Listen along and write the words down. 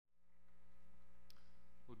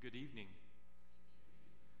Good evening.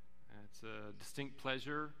 It's a distinct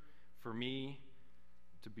pleasure for me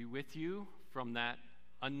to be with you from that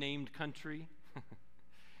unnamed country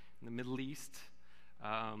in the Middle East.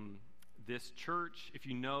 This church, if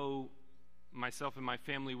you know myself and my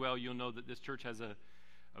family well, you'll know that this church has a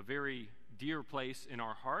very dear place in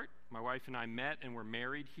our heart. My wife and I met and were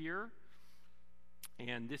married here.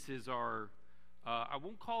 And this is our, I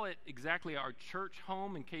won't call it exactly our church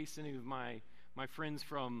home in case any of my friends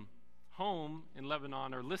from home in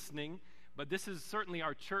Lebanon are listening, but this is certainly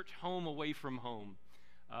our church home away from home.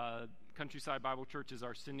 Countryside Bible Church is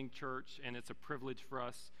our sending church, and it's a privilege for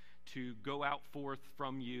us to go out forth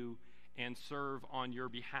from you and serve on your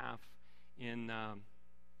behalf in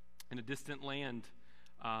a distant land.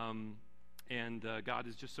 And God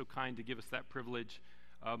is just so kind to give us that privilege.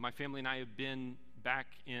 My family and I have been back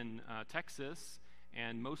in Texas,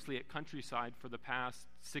 and mostly at Countryside for the past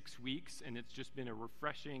 6 weeks, and it's just been a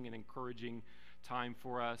refreshing and encouraging time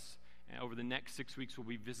for us. And over the next 6 weeks, we'll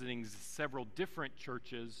be visiting several different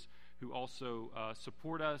churches who also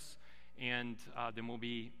support us, and then we'll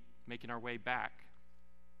be making our way back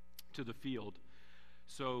to the field.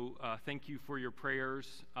 So thank you for your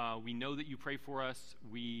prayers. We know that you pray for us.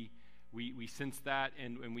 We sense that,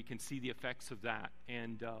 and we can see the effects of that.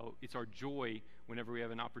 And it's our joy whenever we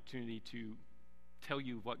have an opportunity to tell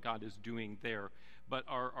you what God is doing there. But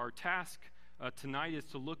our task tonight is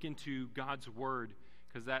to look into God's Word,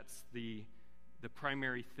 because that's the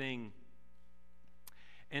primary thing.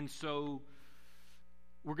 And so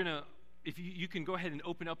we're going to, if you can go ahead and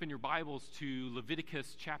open up in your Bibles to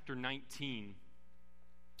Leviticus chapter 19.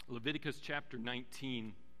 Leviticus chapter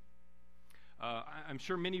 19. I'm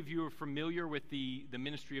sure many of you are familiar with the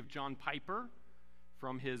ministry of John Piper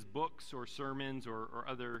from his books or sermons or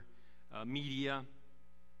other media.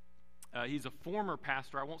 He's a former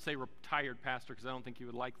pastor. I won't say retired pastor because I don't think he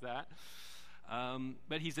would like that.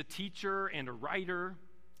 But he's a teacher and a writer,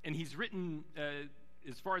 and he's written,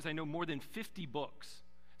 as far as I know, more than 50 books.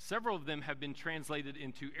 Several of them have been translated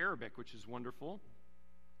into Arabic, which is wonderful.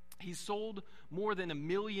 He's sold more than 1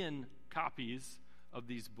 million copies of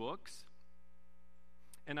these books.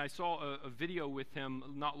 And I saw a video with him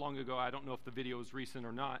not long ago. I don't know if the video is recent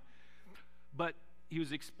or not. But he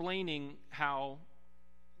was explaining how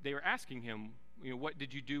they were asking him, what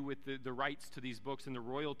did you do with the rights to these books and the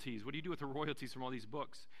royalties? What do you do with the royalties from all these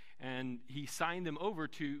books? And he signed them over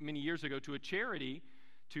many years ago to a charity,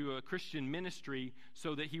 to a Christian ministry,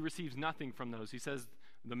 so that he receives nothing from those. He says,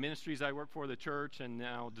 the ministries I work for, the church, and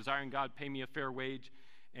now Desiring God pay me a fair wage,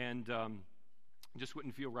 and just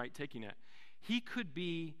wouldn't feel right taking it. He could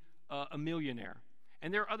be a millionaire.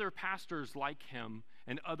 And there are other pastors like him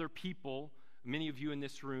and other people, many of you in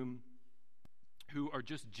this room, who are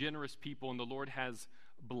just generous people, and the Lord has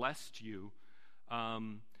blessed you.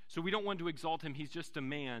 So we don't want to exalt him. He's just a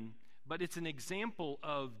man. But it's an example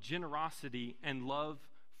of generosity and love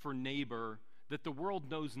for neighbor that the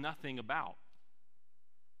world knows nothing about.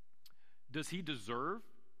 Does he deserve,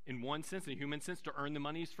 in one sense, in a human sense, to earn the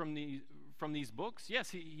monies from these books?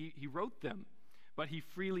 Yes, he wrote them. But he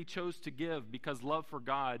freely chose to give because love for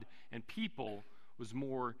God and people was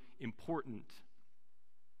more important.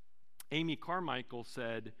 Amy Carmichael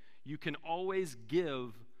said, "You can always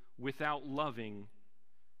give without loving,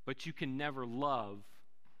 but you can never love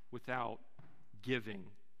without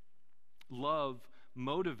giving." Love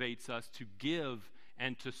motivates us to give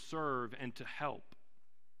and to serve and to help.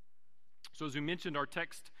 So as we mentioned, our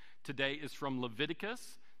text today is from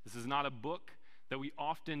Leviticus. This is not a book that we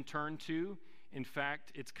often turn to. In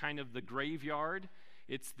fact, it's kind of the graveyard.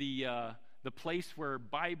 It's the place where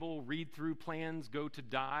Bible read-through plans go to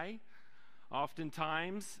die.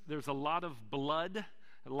 Oftentimes, there's a lot of blood,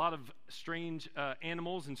 a lot of strange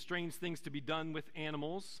animals and strange things to be done with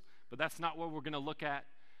animals, but that's not what we're going to look at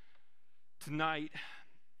tonight.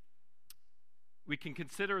 We can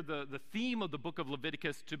consider the theme of the book of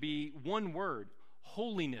Leviticus to be one word: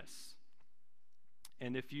 holiness.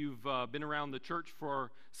 And if you've been around the church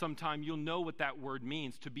for some time, you'll know what that word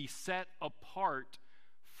means: to be set apart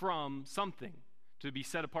from something. To be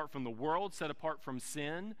set apart from the world, set apart from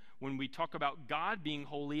sin. When we talk about God being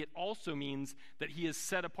holy, it also means that he is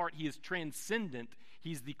set apart, he is transcendent.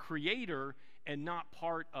 He's the creator and not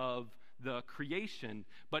part of the creation.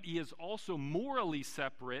 But he is also morally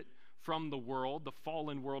separate from the world, the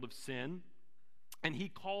fallen world of sin. And he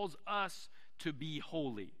calls us to be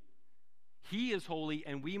holy. He is holy,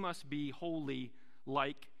 and we must be holy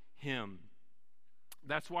like him.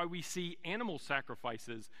 That's why we see animal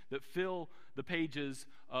sacrifices that fill the pages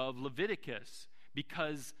of Leviticus,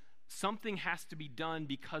 because something has to be done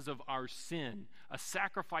because of our sin. A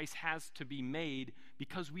sacrifice has to be made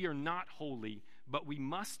because we are not holy, but we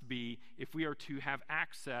must be if we are to have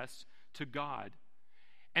access to God.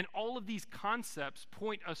 And all of these concepts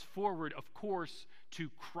point us forward, of course, to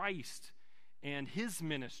Christ and his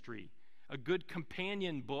ministry. A good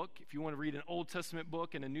companion book, if you want to read an Old Testament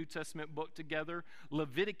book and a New Testament book together,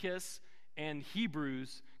 Leviticus and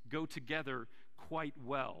Hebrews go together quite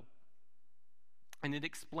well. And it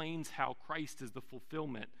explains how Christ is the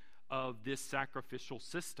fulfillment of this sacrificial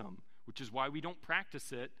system, which is why we don't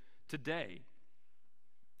practice it today.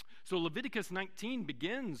 So Leviticus 19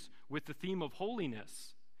 begins with the theme of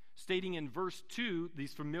holiness, stating in verse 2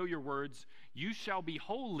 these familiar words, "You shall be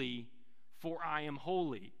holy, for I am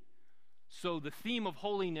holy." So the theme of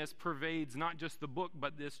holiness pervades not just the book,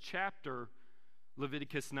 but this chapter,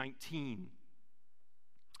 Leviticus 19.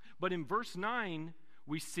 But in verse 9,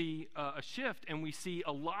 we see a shift, and we see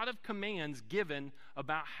a lot of commands given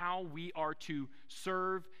about how we are to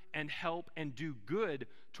serve and help and do good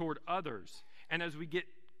toward others. And as we get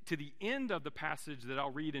to the end of the passage that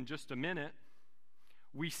I'll read in just a minute,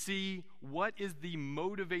 we see what is the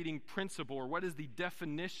motivating principle, or what is the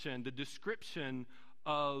definition, the description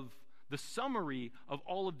of the summary of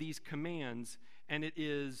all of these commands. And it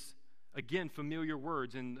is, again, familiar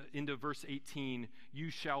words in the end of verse 18, "You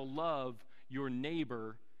shall love your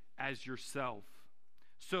neighbor as yourself."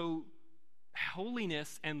 So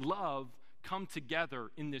holiness and love come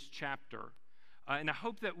together in this chapter. And I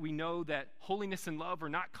hope that we know that holiness and love are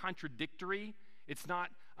not contradictory. It's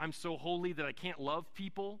not, I'm so holy that I can't love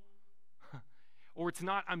people. Or it's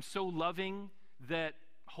not, I'm so loving that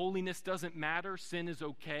holiness doesn't matter, sin is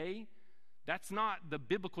okay. That's not the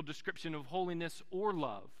biblical description of holiness or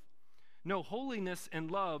love. No, holiness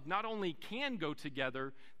and love not only can go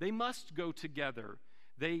together, they must go together.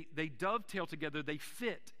 They dovetail together. They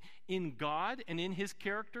fit in God and in his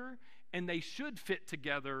character, and they should fit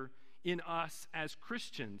together in us as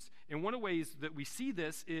Christians. And one of the ways that we see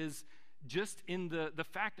this is just in the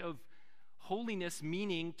fact of holiness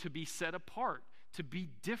meaning to be set apart, to be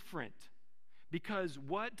different. Because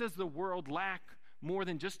what does the world lack more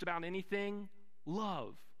than just about anything?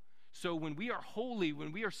 Love. So when we are holy,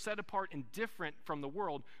 when we are set apart and different from the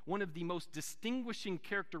world, one of the most distinguishing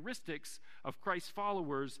characteristics of Christ's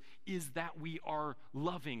followers is that we are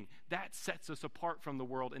loving. That sets us apart from the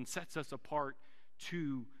world and sets us apart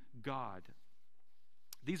to God.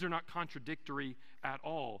 These are not contradictory at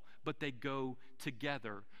all, but they go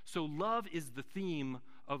together. So love is the theme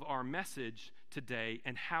of our message today,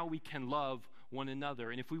 and how we can love one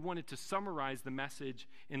another. And if we wanted to summarize the message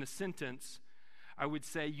in a sentence, I would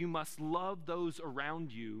say you must love those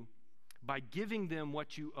around you by giving them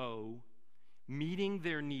what you owe, meeting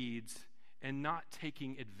their needs, and not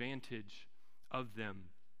taking advantage of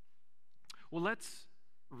them. Well, let's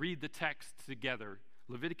read the text together.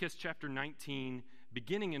 Leviticus chapter 19,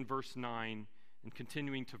 beginning in verse 9 and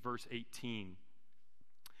continuing to verse 18.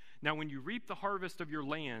 "Now when you reap the harvest of your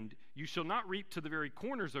land, you shall not reap to the very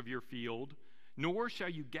corners of your field, nor shall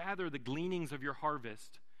you gather the gleanings of your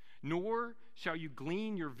harvest, nor shall you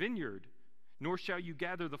glean your vineyard, nor shall you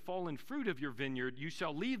gather the fallen fruit of your vineyard. You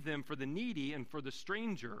shall leave them for the needy and for the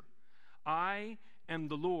stranger. I am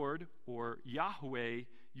the Lord," or Yahweh,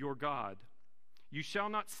 "your God. You shall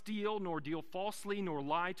not steal, nor deal falsely, nor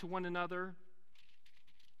lie to one another.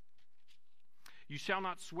 You shall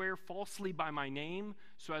not swear falsely by my name,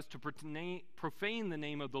 so as to profane the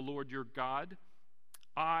name of the Lord your God.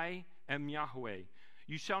 I am Yahweh.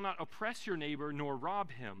 You shall not oppress your neighbor, nor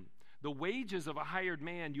rob him. The wages of a hired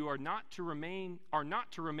man are not to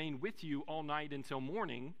remain with you all night until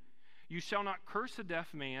morning. You shall not curse a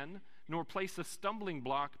deaf man, nor place a stumbling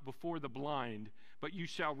block before the blind, but you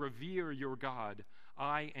shall revere your God.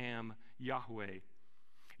 I am Yahweh.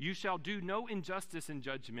 You shall do no injustice in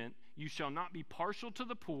judgment. You shall not be partial to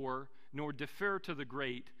the poor, nor defer to the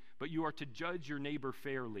great, but you are to judge your neighbor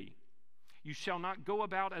fairly. You shall not go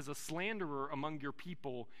about as a slanderer among your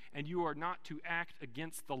people, and you are not to act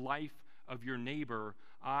against the life of your neighbor.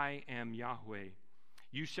 I am Yahweh.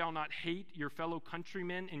 You shall not hate your fellow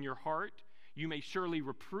countrymen in your heart. You may surely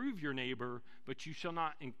reprove your neighbor, but you shall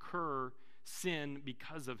not incur sin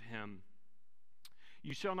because of him.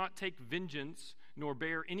 You shall not take vengeance, nor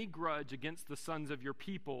bear any grudge against the sons of your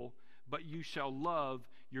people, but you shall love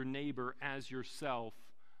your neighbor as yourself.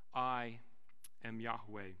 I am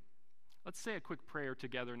Yahweh." Let's say a quick prayer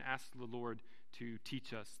together and ask the Lord to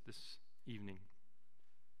teach us this evening.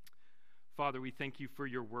 Father, we thank you for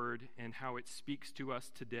your word and how it speaks to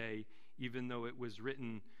us today, even though it was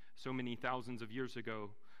written so many thousands of years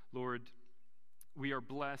ago. Lord, we are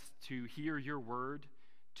blessed to hear your word,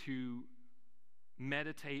 to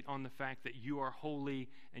meditate on the fact that you are holy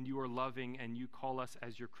and you are loving and you call us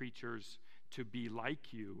as your creatures to be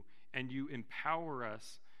like you, and you empower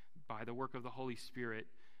us by the work of the Holy Spirit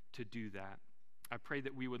to do that. I pray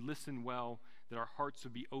that we would listen well, that our hearts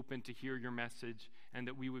would be open to hear your message, and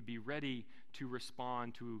that we would be ready to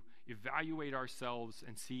respond, to evaluate ourselves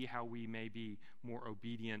and see how we may be more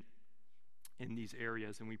obedient in these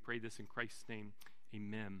areas. And we pray this in Christ's name.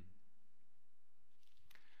 Amen.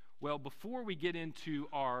 Well, before we get into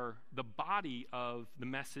the body of the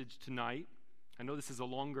message tonight, I know this is a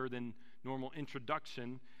longer than normal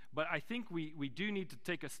introduction, but I think we do need to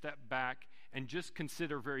take a step back and just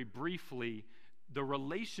consider very briefly the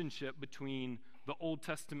relationship between the Old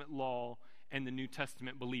Testament law and the New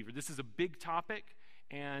Testament believer. This is a big topic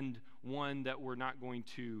and one that we're not going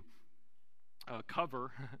to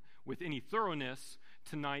cover with any thoroughness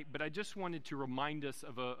tonight, but I just wanted to remind us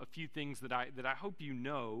of a few things that I hope you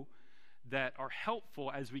know that are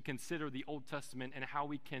helpful as we consider the Old Testament and how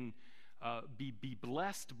we can be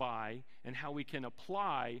blessed by and how we can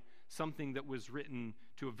apply something that was written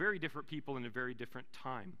to a very different people in a very different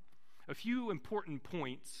time. A few important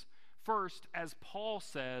points. First, as Paul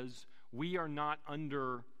says, we are not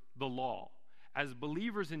under the law. As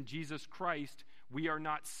believers in Jesus Christ, we are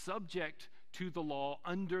not subject to the law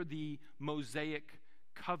under the Mosaic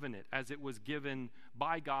covenant as it was given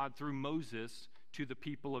by God through Moses to the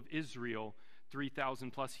people of Israel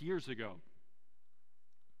 3,000 plus years ago.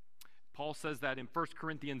 Paul says that in 1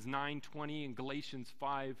 Corinthians 9:20 and Galatians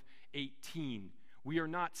 5:18. We are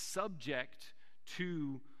not subject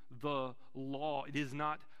to the law. It is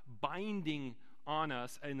not binding on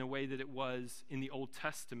us in the way that it was in the Old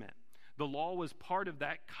Testament. The law was part of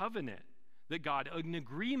that covenant that an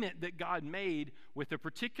agreement that God made with a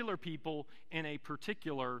particular people in a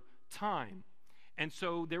particular time. And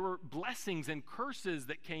so there were blessings and curses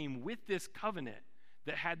that came with this covenant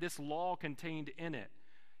that had this law contained in it.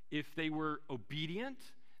 If they were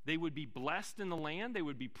obedient, they would be blessed in the land, they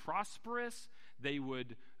would be prosperous, they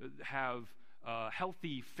would have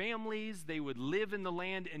healthy families, they would live in the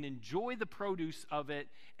land and enjoy the produce of it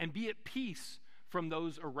and be at peace from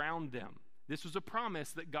those around them. This was a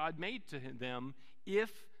promise that God made to them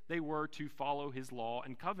if they were to follow his law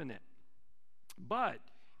and covenant. But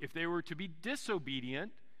if they were to be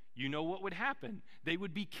disobedient, you know what would happen. They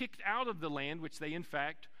would be kicked out of the land, which they in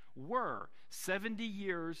fact were. 70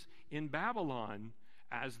 years in Babylon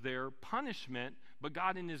as their punishment, but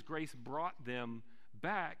God in his grace brought them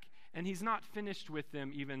back, and he's not finished with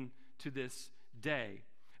them even to this day.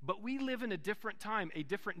 But we live in a different time, a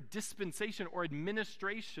different dispensation or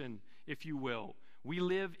administration, if you will. We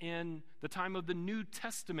live in the time of the New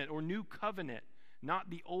Testament or New Covenant, not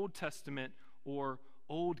the Old Testament or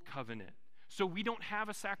Old Covenant. So we don't have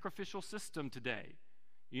a sacrificial system today.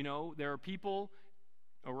 You know, there are people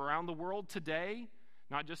around the world today,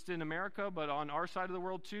 not just in America, but on our side of the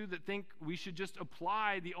world too, that think we should just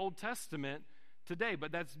apply the Old Testament today.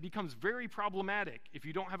 But that becomes very problematic if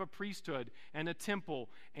you don't have a priesthood and a temple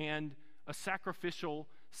and a sacrificial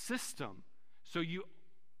system. So you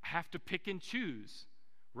have to pick and choose,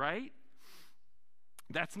 right?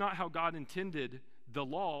 That's not how God intended the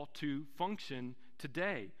law to function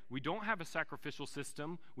today. We don't have a sacrificial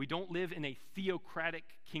system. We don't live in a theocratic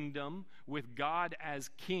kingdom with God as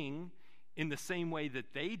king in the same way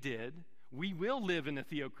that they did. We will live in a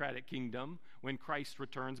theocratic kingdom when Christ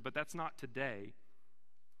returns, but that's not today.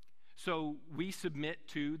 So we submit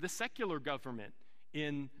to the secular government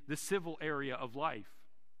in the civil area of life.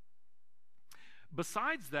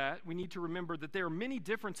 Besides that, we need to remember that there are many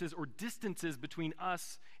differences or distances between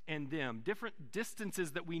us and them, different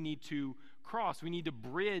distances that we need to cross. We need to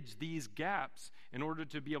bridge these gaps in order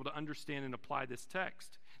to be able to understand and apply this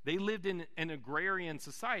text. They lived in an agrarian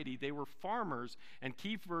society. They were farmers and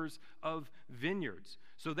keepers of vineyards.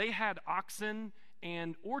 So they had oxen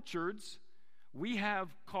and orchards. We have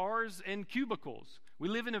cars and cubicles. We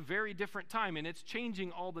live in a very different time, and it's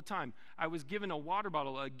changing all the time. I was given a water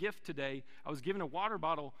bottle, a gift today. I was given a water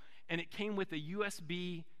bottle, and it came with a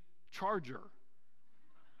USB charger.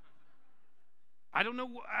 I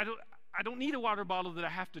don't need a water bottle that I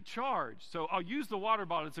have to charge. So I'll use the water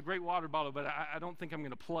bottle. It's a great water bottle, but I don't think I'm going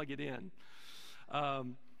to plug it in.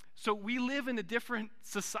 So we live in a different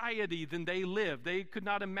society than they live. They could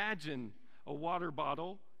not imagine a water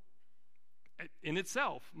bottle in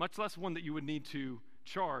itself, much less one that you would need to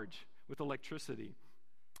charge with electricity.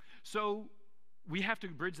 So we have to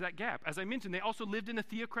bridge that gap. As I mentioned, they also lived in a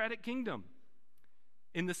theocratic kingdom.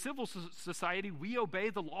 In the civil society, we obey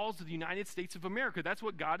the laws of the United States of America. That's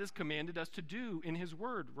what God has commanded us to do in his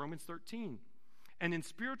word, Romans 13. And in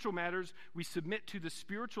spiritual matters, we submit to the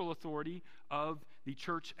spiritual authority of the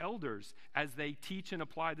church elders as they teach and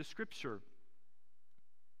apply the Scripture.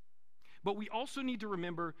 But we also need to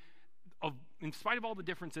remember, in spite of all the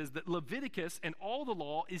differences, that Leviticus and all the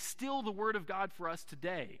law is still the Word of God for us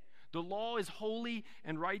today. The law is holy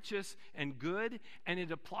and righteous and good, and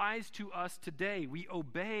it applies to us today. We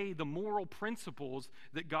obey the moral principles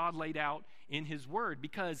that God laid out in His Word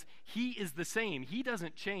because He is the same. He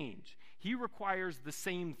doesn't change. He requires the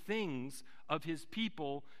same things of His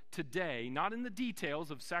people today, not in the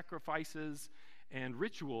details of sacrifices and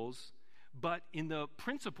rituals, but in the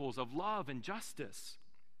principles of love and justice.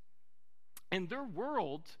 And their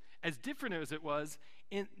world, as different as it was,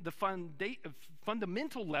 in the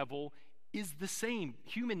fundamental level is the same.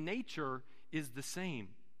 Human nature is the same.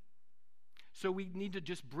 So we need to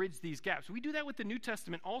just bridge these gaps. We do that with the New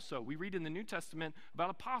Testament also. We read in the New Testament about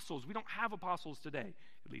apostles. We don't have apostles today.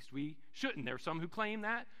 At least we shouldn't. There are some who claim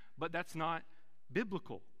that, but that's not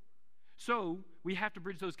biblical. So we have to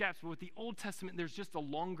bridge those gaps. But with the Old Testament, there's just a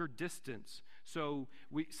longer distance. So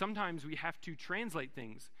sometimes we have to translate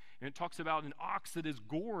things. And it talks about an ox that is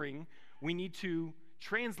goring. We need to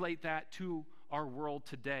translate that to our world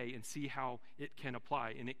today and see how it can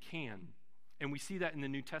apply. And it can. And we see that in the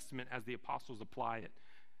New Testament as the apostles apply it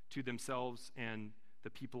to themselves and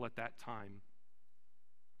the people at that time.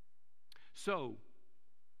 So,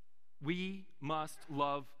 we must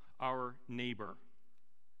love our neighbor.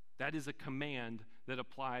 That is a command that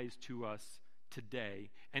applies to us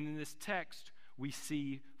today. And in this text, we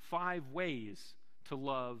see 5 ways to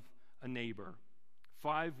love a neighbor.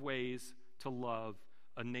 5 ways to love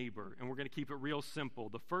a neighbor. And we're going to keep it real simple.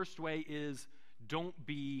 The first way is don't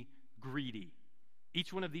be greedy.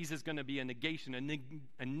 Each one of these is going to be a negation,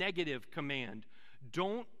 a negative command.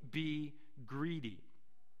 Don't be greedy.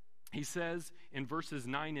 He says in verses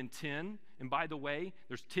 9 and 10, and by the way,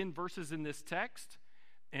 there's 10 verses in this text,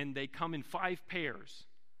 and they come in 5 pairs.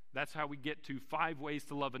 That's how we get to 5 ways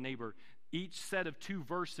to love a neighbor. Each set of 2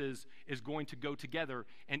 verses is going to go together,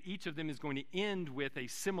 and each of them is going to end with a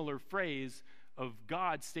similar phrase of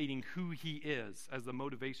God stating who He is as the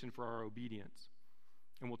motivation for our obedience.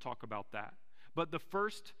 And we'll talk about that. But the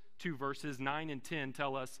first 2 verses, 9 and 10,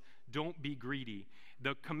 tell us, don't be greedy.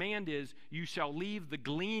 The command is, you shall leave the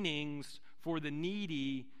gleanings for the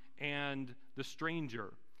needy and the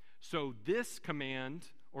stranger. So this command,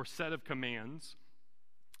 or set of commands,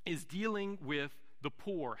 is dealing with the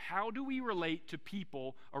poor. How do we relate to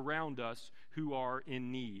people around us who are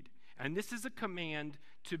in need? And this is a command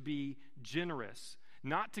to be generous,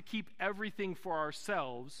 not to keep everything for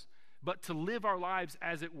ourselves, but to live our lives,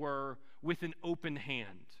 as it were, with an open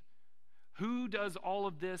hand. Who does all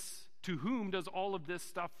of this? To whom does all of this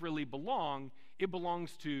stuff really belong? It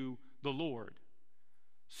belongs to the Lord.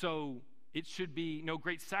 So it should be no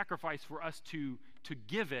great sacrifice for us to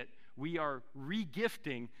give it. We are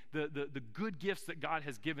re-gifting the good gifts that God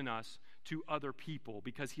has given us to other people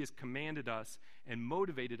because He has commanded us and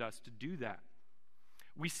motivated us to do that.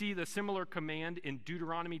 We see the similar command in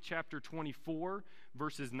Deuteronomy chapter 24,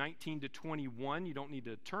 verses 19 to 21. You don't need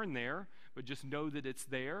to turn there, but just know that it's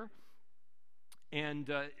there.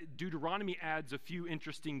 And Deuteronomy adds a few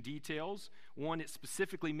interesting details. One, it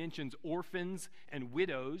specifically mentions orphans and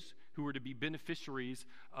widows who are to be beneficiaries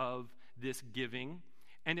of this giving.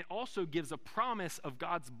 And it also gives a promise of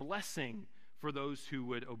God's blessing for those who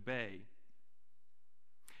would obey.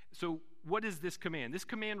 So what is this command? This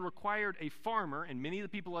command required a farmer, and many of the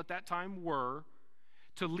people at that time were,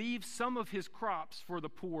 to leave some of his crops for the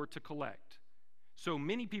poor to collect. So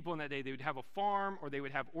many people in that day, they would have a farm or they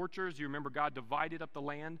would have orchards. You remember God divided up the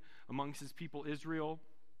land amongst His people Israel.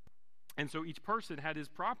 And so each person had his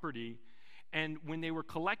property. And when they were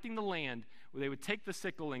collecting the land, they would take the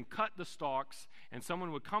sickle and cut the stalks, and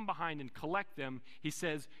someone would come behind and collect them. He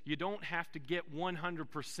says, you don't have to get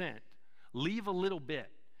 100%. Leave a little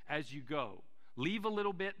bit as you go. Leave a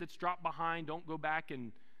little bit that's dropped behind. Don't go back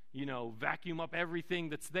and, vacuum up everything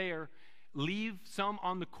that's there. Leave some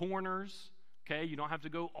on the corners. Okay, you don't have to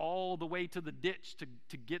go all the way to the ditch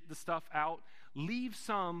to get the stuff out. Leave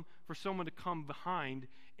some for someone to come behind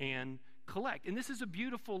and collect. And this is a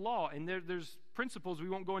beautiful law, and there's principles we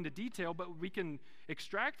won't go into detail, but we can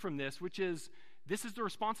extract from this, which is this is the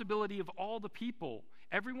responsibility of all the people.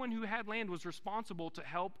 Everyone who had land was responsible to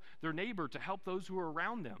help their neighbor, to help those who were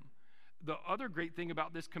around them. The other great thing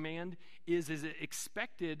about this command is it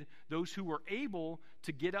expected those who were able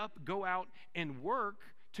to get up, go out, and work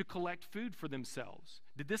to collect food for themselves.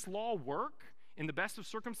 Did this law work in the best of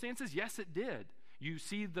circumstances? Yes, it did. You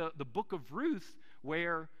see the book of Ruth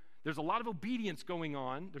where there's a lot of obedience going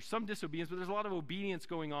on. There's some disobedience, but there's a lot of obedience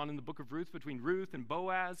going on in the book of Ruth between Ruth and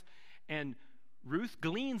Boaz. And Ruth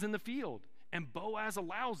gleans in the field, and Boaz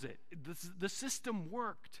allows it. The system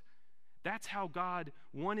worked. That's how God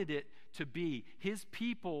wanted it to be. His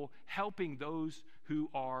people helping those who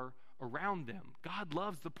are around them. God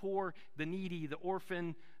loves the poor, the needy, the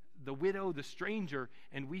orphan, the widow, the stranger,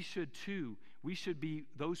 and we should too. We should be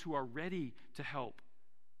those who are ready to help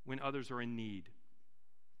when others are in need.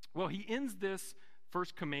 Well, he ends this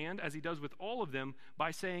first command, as he does with all of them,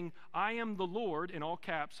 by saying, I am the Lord, in all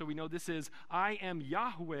caps, so we know this is, I am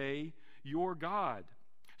Yahweh, your God.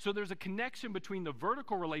 So there's a connection between the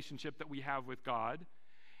vertical relationship that we have with God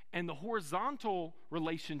and the horizontal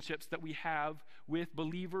relationships that we have with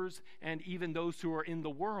believers and even those who are in the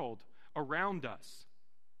world around us.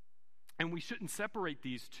 And we shouldn't separate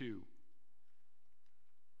these two.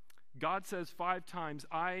 God says 5 times,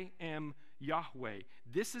 I am Yahweh.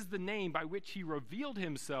 This is the name by which he revealed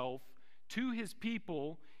himself to his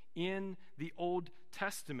people in the Old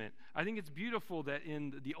Testament. I think it's beautiful that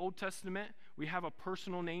in the Old Testament, we have a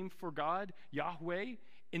personal name for God, Yahweh.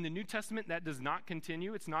 In the New Testament, that does not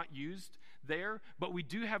continue. It's not used there. But we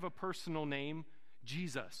do have a personal name,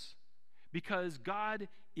 Jesus. Because God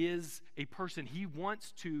is a person. He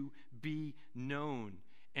wants to be known.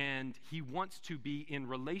 And he wants to be in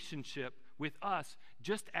relationship with us,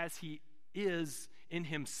 just as he is in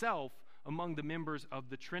himself among the members of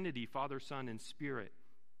the Trinity, Father, Son, and Spirit.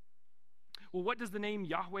 Well, what does the name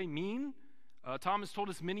Yahweh mean? Tom has told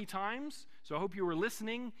us many times, so I hope you were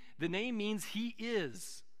listening. The name means he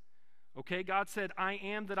is. Okay, God said, I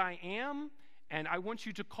am that I am, and I want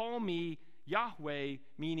you to call me Yahweh,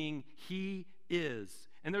 meaning he is.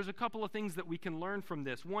 And there's a couple of things that we can learn from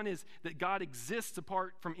this. One is that God exists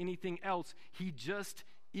apart from anything else. He just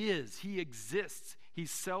is. He exists.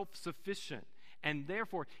 He's self-sufficient. And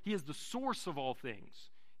therefore, he is the source of all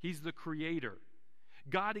things. He's the creator.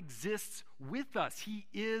 God exists with us. He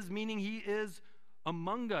is, meaning he is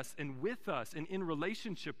among us and with us and in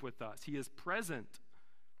relationship with us. He is present,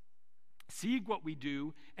 seeing what we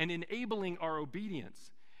do and enabling our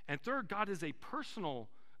obedience. And third, God is a personal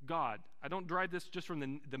God. I don't derive this just from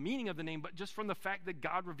the meaning of the name, but just from the fact that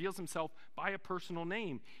God reveals himself by a personal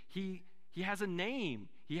name. He has a name.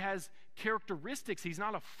 He has characteristics. He's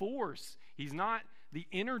not a force. He's not the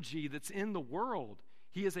energy that's in the world.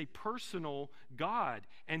 He is a personal God,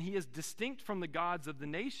 and he is distinct from the gods of the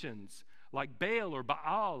nations, like Baal or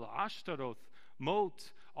Baal, Ashtaroth,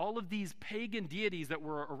 Mot, all of these pagan deities that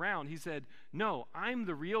were around. He said, no, I'm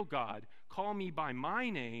the real God. Call me by my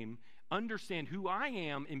name. Understand who I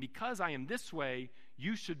am, and because I am this way,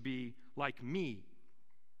 you should be like me.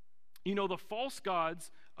 You know, the false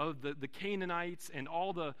gods of the Canaanites and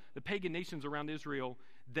all the pagan nations around Israel,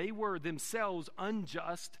 they were themselves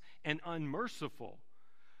unjust and unmerciful.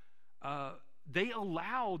 They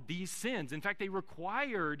allowed these sins. In fact, they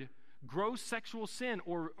required gross sexual sin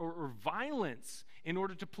or violence in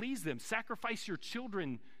order to please them. Sacrifice your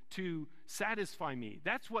children to satisfy me.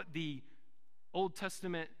 That's what the Old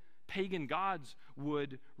Testament pagan gods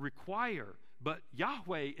would require. But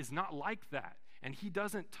Yahweh is not like that, and he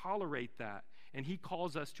doesn't tolerate that, and he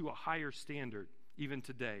calls us to a higher standard even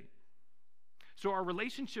today. So our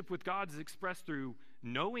relationship with God is expressed through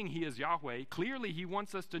knowing he is Yahweh. Clearly, he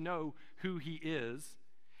wants us to know who he is.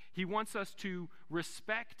 He wants us to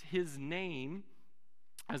respect his name,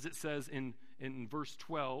 as it says in verse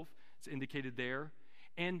 12. It's indicated there.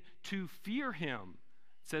 And to fear him.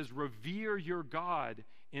 It says, revere your God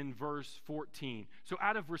in verse 14. So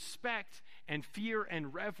out of respect and fear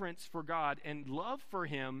and reverence for God and love for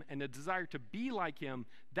him and a desire to be like him,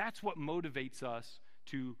 that's what motivates us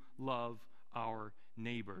to love our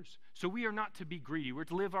neighbors. So we are not to be greedy. We're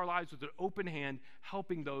to live our lives with an open hand,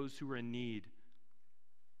 helping those who are in need.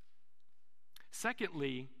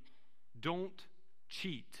 Secondly, don't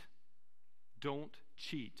cheat. Don't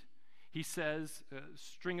cheat. He says, a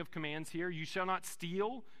string of commands here, you shall not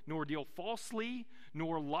steal, nor deal falsely,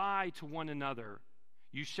 nor lie to one another.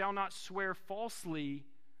 You shall not swear falsely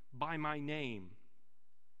by my name.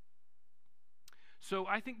 So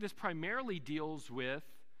I think this primarily deals with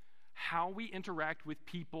how we interact with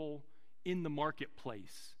people in the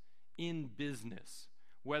marketplace, in business,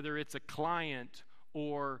 whether it's a client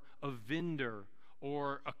or a vendor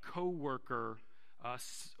or a coworker,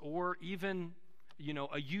 or even,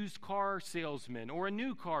 a used car salesman or a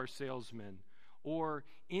new car salesman, or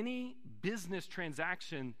any business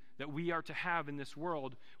transaction that we are to have in this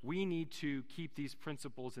world. We need to keep these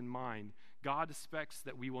principles in mind. God expects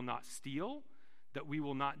that we will not steal, that we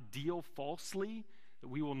will not deal falsely, that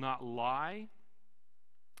we will not lie.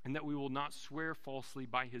 and that we will not swear falsely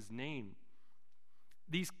by his name.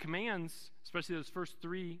 These commands, especially those first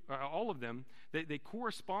three, all of them, they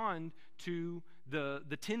correspond to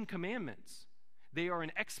the Ten Commandments. They are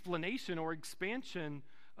an explanation or expansion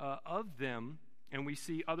of them, and we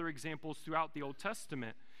see other examples throughout the Old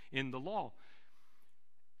Testament in the law.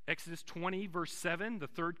 Exodus 20, verse 7, the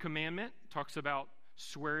third commandment, talks about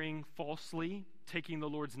swearing falsely, taking the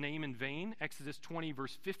Lord's name in vain. Exodus 20,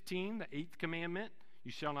 verse 15, the eighth commandment,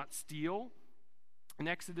 you shall not steal. In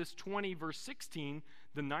Exodus 20, verse 16,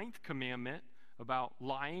 the ninth commandment about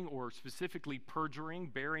lying, or specifically perjuring,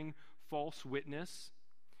 bearing false witness.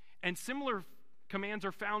 And similar commands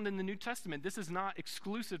are found in the New Testament. This is not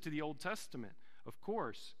exclusive to the Old Testament, of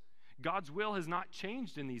course. God's will has not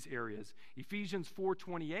changed in these areas. Ephesians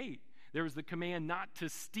 4:28, there was the command not to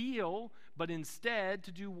steal, but instead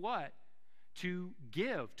to do what? To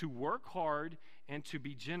give, to work hard, and to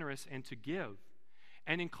be generous and to give.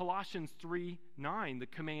 And in Colossians 3:9, the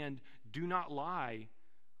command, do not lie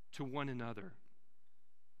to one another.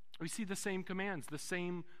 We see the same commands, the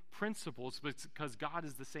same principles, because God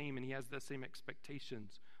is the same and he has the same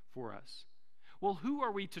expectations for us. Well, who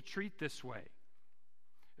are we to treat this way?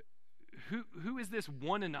 Who is this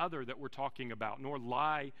one another that we're talking about, nor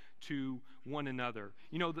lie to one another?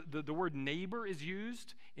 You know, the word neighbor is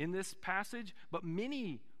used in this passage, but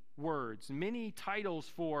many words, many titles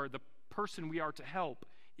for the person we are to help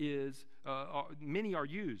many are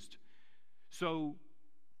used. So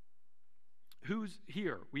who's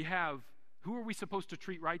here? We have, who are we supposed to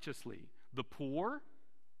treat righteously? The poor,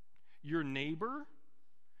 your neighbor,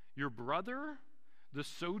 your brother, the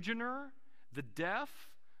sojourner, the deaf,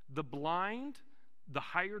 the blind, the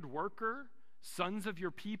hired worker, sons of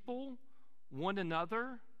your people, one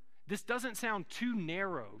another. This doesn't sound too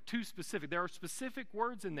narrow, too specific. There are specific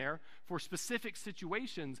words in there for specific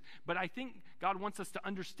situations, but I think God wants us to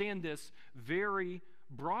understand this very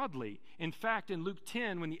broadly. In fact, in Luke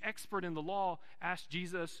 10, when the expert in the law asked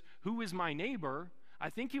Jesus, who is my neighbor? I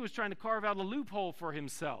think he was trying to carve out a loophole for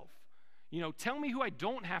himself. You know, tell me who I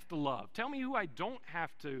don't have to love. Tell me who I don't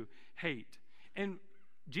have to hate. And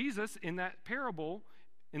Jesus, in that parable,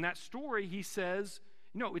 in that story, he says,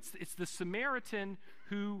 no, it's the Samaritan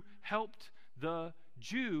who helped the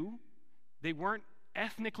Jew. They weren't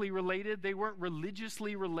ethnically related. They weren't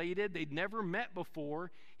religiously related. They'd never met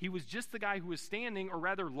before. He was just the guy who was standing, or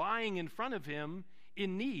rather lying in front of him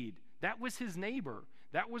in need. That was his neighbor.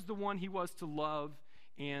 That was the one he was to love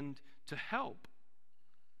and to help.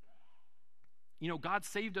 You know, God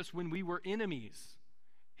saved us when we were enemies.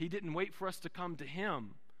 He didn't wait for us to come to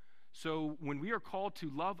him. So when we are called to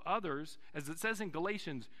love others, as it says in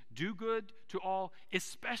Galatians, do good to all,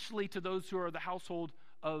 especially to those who are the household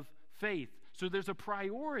of faith. So there's a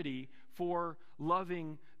priority for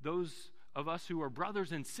loving those of us who are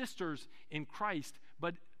brothers and sisters in Christ,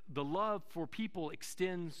 but the love for people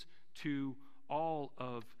extends to all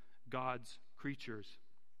of God's creatures,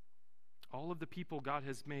 all of the people God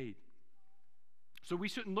has made. So we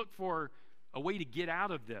shouldn't look for a way to get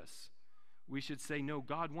out of this. We should say, no,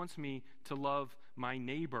 God wants me to love my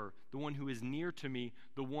neighbor, the one who is near to me,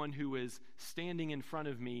 the one who is standing in front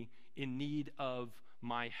of me in need of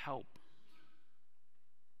my help.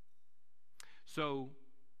 So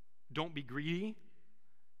don't be greedy,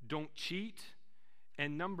 don't cheat,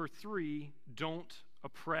 and number 3, don't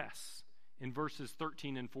oppress. In verses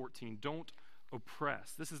 13 and 14, don't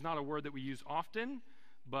oppress. This is not a word that we use often,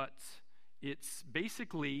 but it's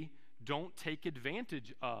basically don't take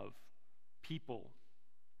advantage of people.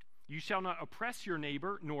 You shall not oppress your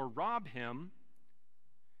neighbor, nor rob him.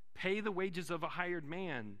 Pay the wages of a hired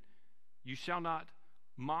man. You shall not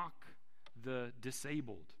mock the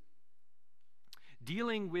disabled.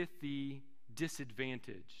 Dealing with the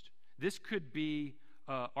disadvantaged. This could be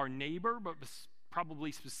our neighbor, but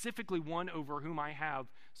probably specifically one over whom I have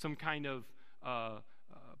some kind of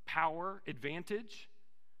power advantage.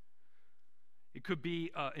 It could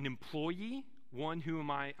be an employee, one whom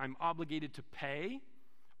I'm obligated to pay,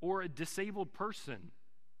 or a disabled person.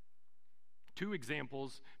 2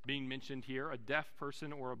 examples being mentioned here, a deaf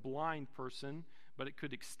person or a blind person, but it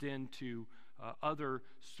could extend to other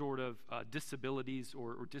sort of disabilities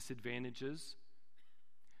or disadvantages.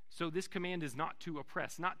 So this command is not to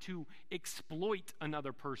oppress, not to exploit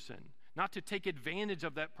another person, not to take advantage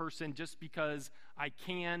of that person just because I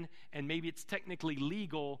can, and maybe it's technically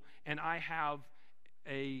legal, and I have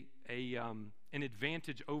an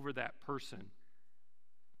advantage over that person.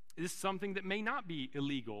 This is something that may not be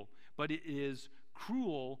illegal, but it is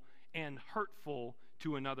cruel and hurtful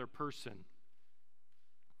to another person.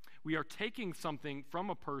 We are taking something from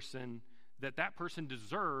a person that person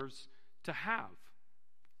deserves to have.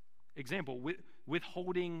 example,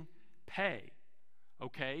 withholding pay,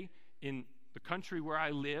 okay? In the country where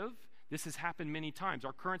I live, this has happened many times.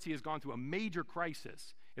 Our currency has gone through a major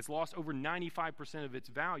crisis. It's lost over 95% of its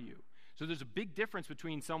value. So there's a big difference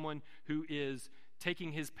between someone who is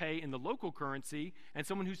taking his pay in the local currency and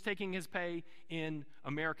someone who's taking his pay in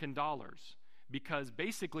American dollars. Because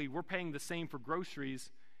basically we're paying the same for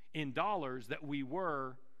groceries in dollars that we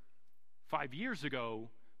were 5 years ago,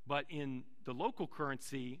 but in the local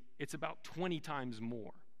currency, it's about 20 times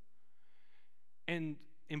more. And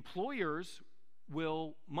employers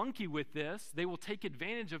will monkey with this. They will take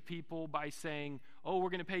advantage of people by saying, oh, we're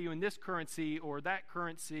going to pay you in this currency or that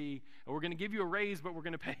currency, or we're going to give you a raise, but we're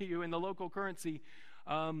going to pay you in the local currency.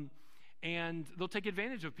 And they'll take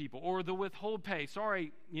advantage of people, or they'll withhold pay.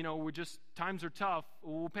 Sorry, times are tough.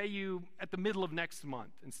 We'll pay you at the middle of next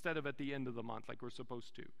month instead of at the end of the month like we're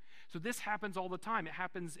supposed to. So this happens all the time. It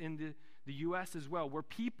happens in the U.S. as well, where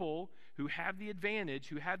people who have the advantage,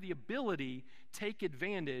 who have the ability, take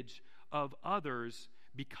advantage of others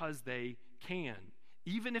because they can.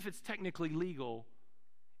 Even if it's technically legal,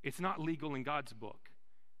 it's not legal in God's book.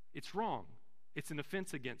 It's wrong. It's an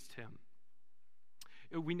offense against him.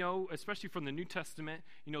 We know, especially from the New Testament,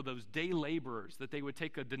 those day laborers, that they would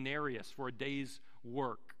take a denarius for a day's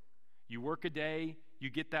work. You work a day, you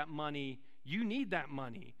get that money. You need that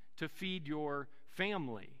money to feed your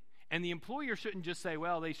family. And the employer shouldn't just say,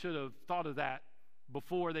 well, they should have thought of that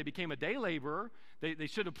before they became a day laborer. They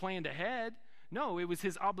should have planned ahead. No, it was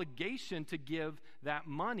his obligation to give that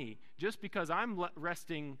money. Just because I'm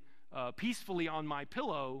resting peacefully on my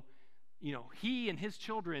pillow, he and his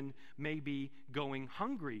children may be going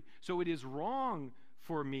hungry. So it is wrong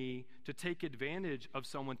for me to take advantage of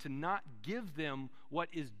someone, to not give them what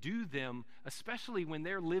is due them, especially when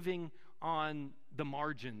they're living on the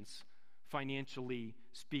margins, financially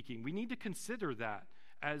speaking. We need to consider that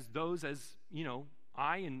as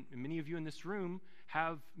I and many of you in this room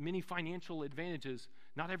have many financial advantages.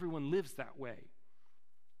 Not everyone lives that way.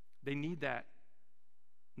 They need that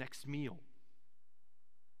next meal.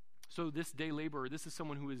 So this day laborer, this is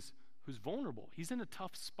someone who's vulnerable. He's in a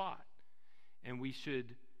tough spot, and we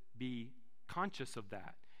should be conscious of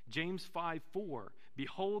that. James 5:4,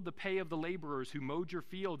 behold, the pay of the laborers who mowed your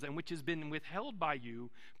fields and which has been withheld by you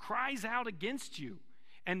cries out against you.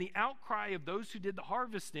 And the outcry of those who did the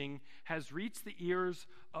harvesting has reached the ears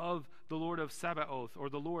of the Lord of Sabaoth, or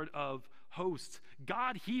the Lord of hosts.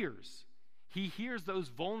 God hears. He hears those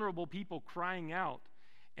vulnerable people crying out.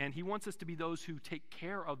 And he wants us to be those who take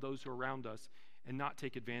care of those who are around us and not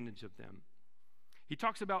take advantage of them. He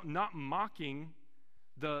talks about not mocking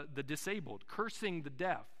the disabled, cursing the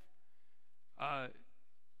deaf.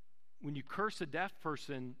 When you curse a deaf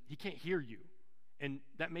person, he can't hear you. And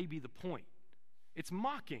that may be the point. It's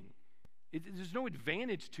mocking. There's no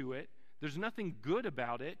advantage to it. There's nothing good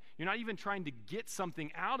about it. You're not even trying to get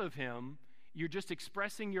something out of him. You're just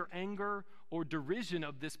expressing your anger or derision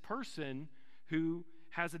of this person who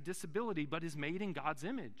has a disability but is made in God's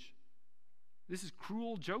image. This is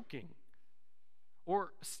cruel joking.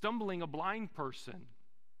 Or stumbling a blind person.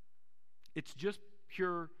 It's just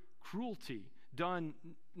pure cruelty, done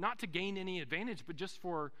not to gain any advantage, but just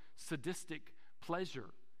for sadistic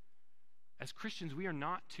pleasure. As Christians, we are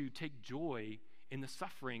not to take joy in the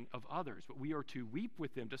suffering of others, but we are to weep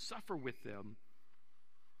with them, to suffer with them,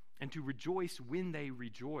 and to rejoice when they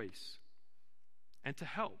rejoice, and to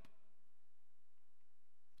help.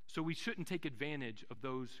 So we shouldn't take advantage of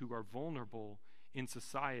those who are vulnerable in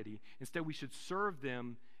society. Instead, we should serve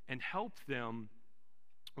them and help them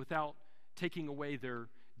without taking away their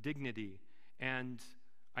dignity. And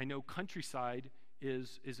I know Countryside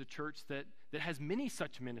is a church that has many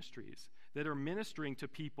such ministries that are ministering to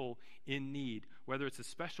people in need, whether it's a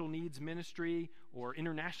special needs ministry or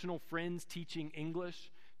international friends teaching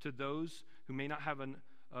English to those who may not have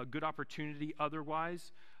a good opportunity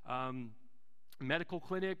otherwise. Medical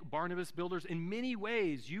clinic, Barnabas Builders. In many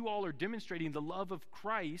ways, you all are demonstrating the love of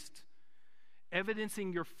Christ,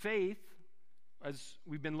 evidencing your faith, as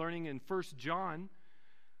we've been learning in 1 John,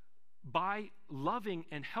 by loving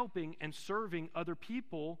and helping and serving other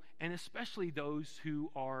people, and especially those who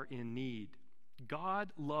are in need. God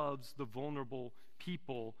loves the vulnerable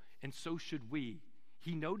people, and so should we.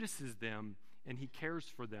 He notices them, and he cares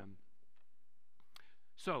for them.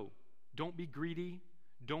 So, don't be greedy,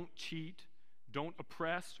 don't cheat, don't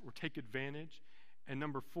oppress or take advantage. And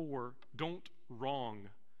number 4, don't wrong.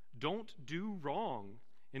 Don't do wrong.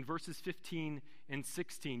 In verses 15 and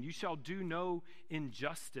 16, you shall do no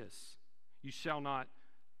injustice. You shall not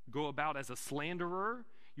go about as a slanderer.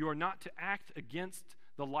 You are not to act against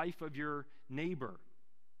the life of your neighbor.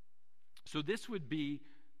 So this would be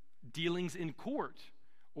dealings in court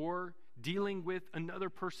or dealing with another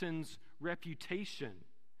person's reputation.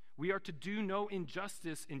 We are to do no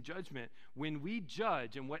injustice in judgment. When we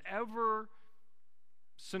judge in whatever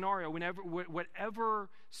scenario, whatever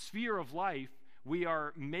sphere of life, we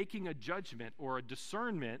are making a judgment or a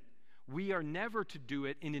discernment. We are never to do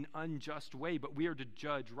it in an unjust way, but we are to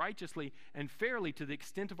judge righteously and fairly to the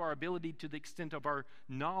extent of our ability, to the extent of our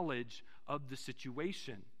knowledge of the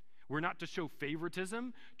situation. We're not to show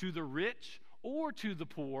favoritism to the rich or to the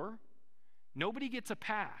poor. Nobody gets a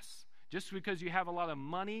pass. Just because you have a lot of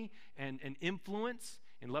money and influence.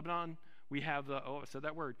 In Lebanon, we have I said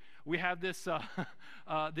that word. We have this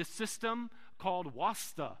this system called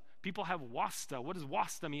wasta. People have wasta. What does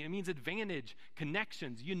wasta mean? It means advantage,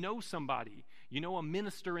 connections. You know somebody. You know a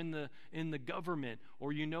minister in the government,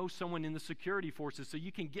 or you know someone in the security forces, so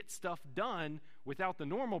you can get stuff done without the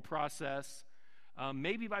normal process,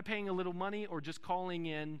 maybe by paying a little money or just calling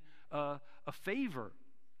in a favor.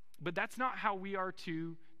 But that's not how we are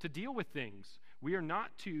to deal with things. We are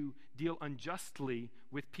not to deal unjustly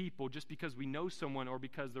with people just because we know someone or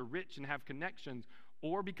because they're rich and have connections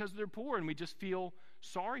or because they're poor and we just feel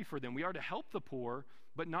sorry for them. We are to help the poor,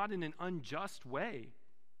 but not in an unjust way.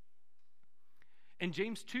 And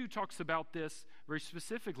James 2 talks about this very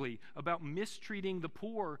specifically, about mistreating the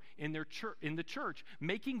poor in the church,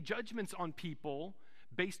 making judgments on people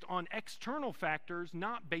based on external factors,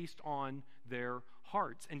 not based on their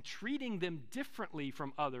hearts, and treating them differently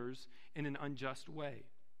from others in an unjust way.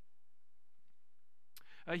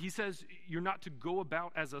 He says you're not to go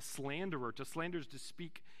about as a slanderer. To slander is to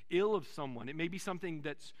speak ill of someone. It may be something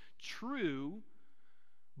that's true,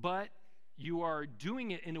 but you are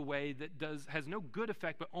doing it in a way that has no good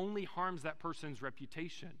effect, but only harms that person's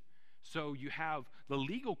reputation. So you have the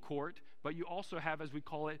legal court, but you also have, as we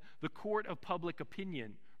call it, the court of public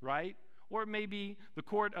opinion, right? Or maybe the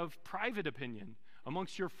court of private opinion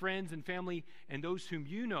amongst your friends and family and those whom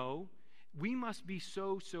you know. We must be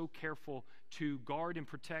so careful to guard and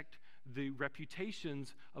protect the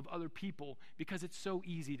reputations of other people because it's so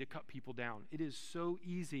easy to cut people down. It is so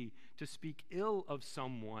easy to speak ill of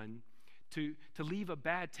someone, to leave a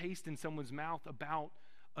bad taste in someone's mouth about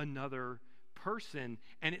another person.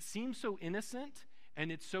 And it seems so innocent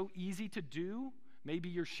and it's so easy to do. Maybe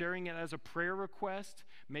you're sharing it as a prayer request.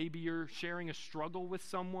 Maybe you're sharing a struggle with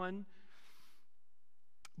someone.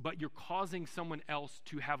 But you're causing someone else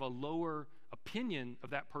to have a lower opinion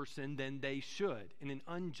of that person than they should in an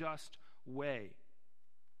unjust way.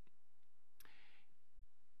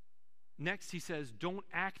 Next, he says, don't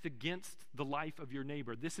act against the life of your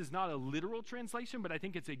neighbor. This is not a literal translation, but I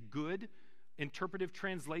think it's a good interpretive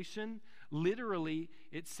translation. Literally,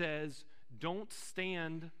 it says, don't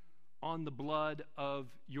stand on the blood of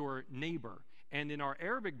your neighbor. And in our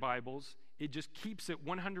Arabic Bibles, it just keeps it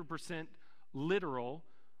 100% literal.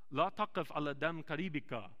 La taqaf ala dam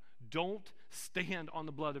qaribika. Don't stand on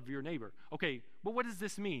the blood of your neighbor. Okay, but what does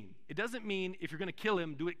this mean? It doesn't mean if you're going to kill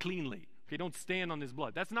him, do it cleanly. Okay, don't stand on his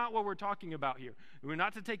blood. That's not what we're talking about here. We're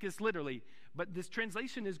not to take this literally, but this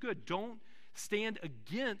translation is good. Don't stand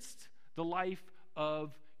against the life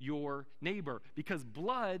of your neighbor, because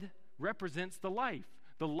blood represents the life.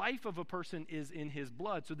 The life of a person is in his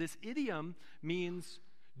blood. So this idiom means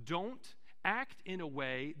don't act in a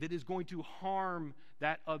way that is going to harm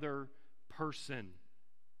that other person.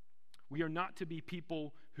 We are not to be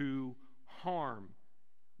people who harm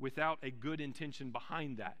without a good intention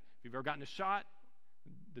behind that. If you've ever gotten a shot,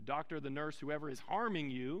 the doctor, the nurse, whoever is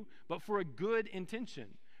harming you, but for a good intention.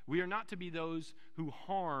 We are not to be those who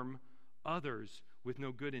harm others with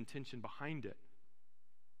no good intention behind it.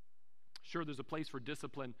 Sure, there's a place for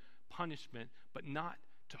discipline, punishment, but not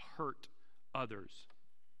to hurt others.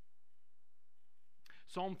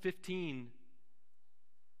 Psalm 15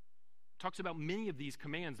 talks about many of these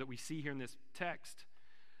commands that we see here in this text.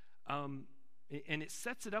 And it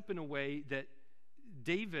sets it up in a way that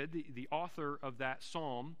David, the author of that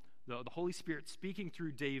psalm, the Holy Spirit speaking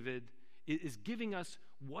through David, is giving us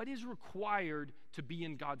what is required to be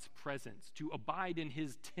in God's presence, to abide in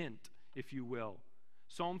his tent, if you will.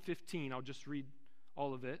 Psalm 15, I'll just read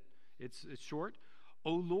all of it. It's short.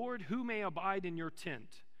 O Lord, who may abide in your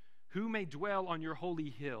tent? Who may dwell on your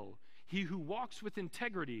holy hill? He who walks with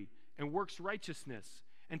integrity and works righteousness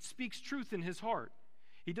and speaks truth in his heart.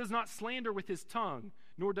 He does not slander with his tongue,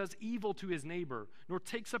 nor does evil to his neighbor, nor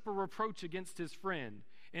takes up a reproach against his friend,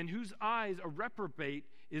 and whose eyes a reprobate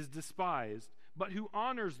is despised, but who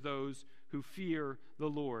honors those who fear the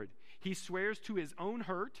Lord. He swears to his own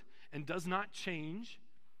hurt and does not change.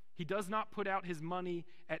 He does not put out his money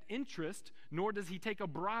at interest, nor does he take a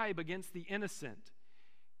bribe against the innocent.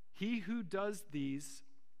 He who does these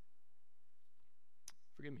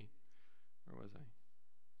Forgive me. Where was I?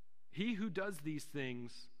 He who does these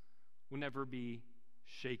things will never be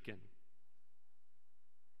shaken.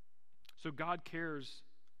 So God cares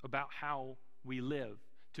about how we live.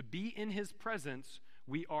 To be in his presence,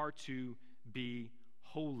 we are to be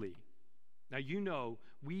holy. Now, you know,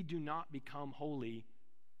 we do not become holy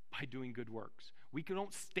by doing good works. We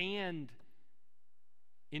don't stand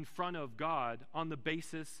in front of God on the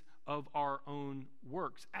basis of our own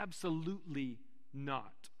works. Absolutely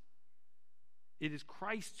not. It is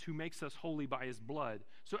Christ who makes us holy by his blood.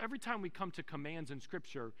 So every time we come to commands in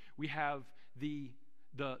Scripture, we have the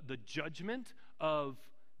judgment of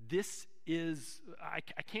this is, I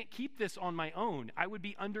can't keep this on my own. I would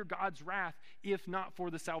be under God's wrath if not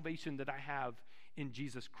for the salvation that I have in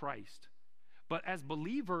Jesus Christ. But as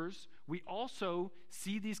believers, we also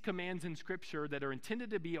see these commands in Scripture that are intended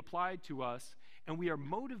to be applied to us, and we are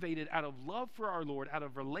motivated out of love for our Lord, out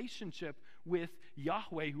of relationship with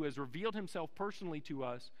Yahweh, who has revealed himself personally to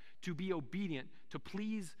us, to be obedient, to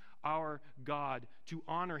please our God, to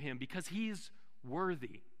honor him, because he's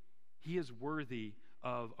worthy. He is worthy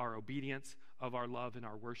of our obedience, of our love, and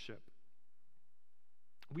our worship.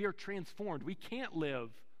 We are transformed. We can't live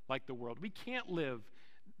like the world. We can't live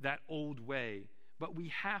that old way, but we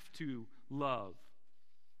have to love.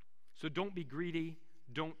 So don't be greedy,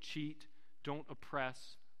 don't cheat, don't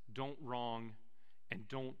oppress, don't wrong, and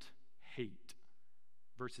don't hate.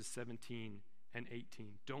 Verses 17 and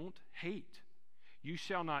 18. Don't hate. You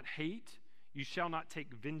shall not hate, you shall not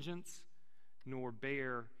take vengeance, nor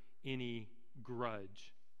bear any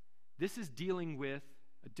grudge. This is dealing with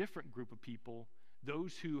a different group of people,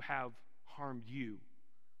 those who have harmed you,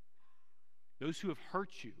 those who have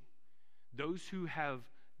hurt you, those who have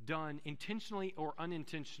done intentionally or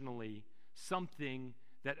unintentionally something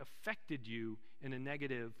that affected you in a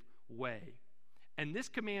negative way. And this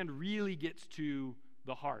command really gets to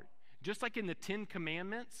the heart. Just like in the 10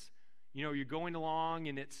 Commandments, you're going along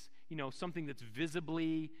and it's, something that's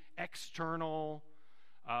visibly external,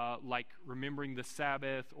 like remembering the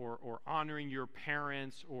Sabbath or honoring your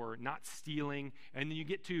parents or not stealing. And then you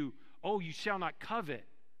get to, you shall not covet.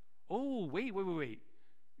 Oh, wait.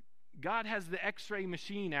 God has the x-ray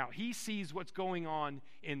machine out. He sees what's going on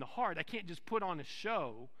in the heart. I can't just put on a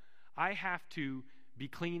show. I have to be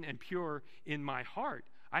clean and pure in my heart.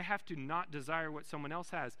 I have to not desire what someone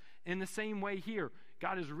else has. In the same way here,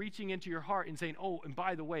 God is reaching into your heart and saying, and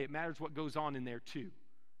by the way, it matters what goes on in there too.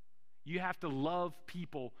 You have to love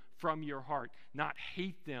people from your heart, not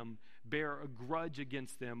hate them, bear a grudge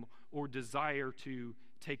against them, or desire to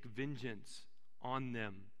take vengeance on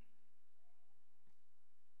them.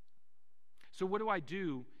 So what do I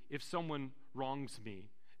do if someone wrongs me?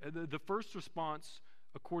 The first response,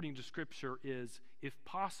 according to Scripture, is, if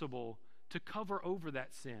possible, to cover over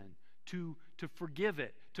that sin, to forgive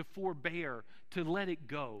it, to forbear, to let it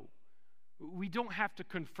go. We don't have to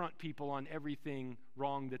confront people on everything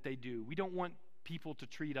wrong that they do. We don't want people to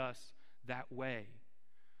treat us that way.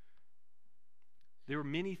 There are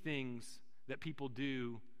many things that people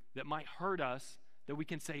do that might hurt us that we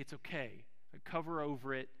can say it's okay. Cover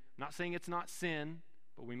over it. I'm not saying it's not sin,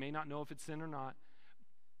 but we may not know if it's sin or not.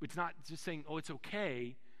 It's not just saying, it's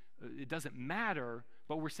okay. It doesn't matter,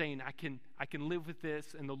 but we're saying I can live with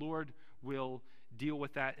this, and the Lord will deal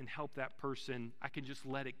with that and help that person. I can just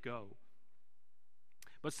let it go.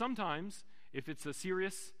 But sometimes, if it's a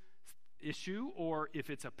serious issue or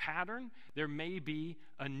if it's a pattern, there may be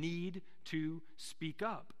a need to speak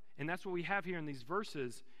up. And that's what we have here in these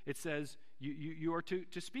verses. It says you are to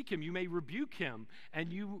speak him. You may rebuke him,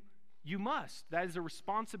 and you must. That is a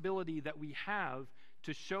responsibility that we have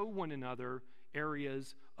to show one another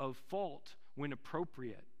areas of fault when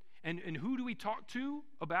appropriate. And who do we talk to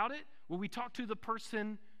about it? Well, we talk to the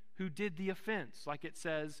person who did the offense, like it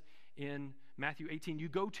says in Matthew 18. You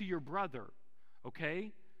go to your brother,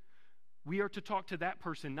 okay? We are to talk to that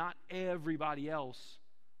person, not everybody else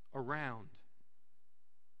around.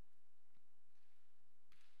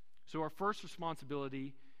 So our first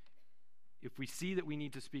responsibility, if we see that we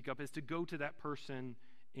need to speak up, is to go to that person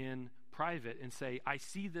in private and say, I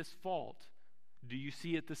see this fault. Do you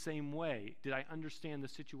see it the same way? Did I understand the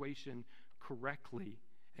situation correctly?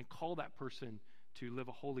 And call that person to live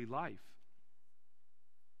a holy life.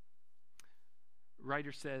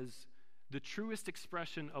 Writer says, the truest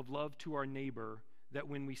expression of love to our neighbor, that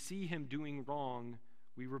when we see him doing wrong,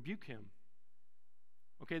 we rebuke him.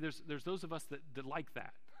 Okay, there's those of us that like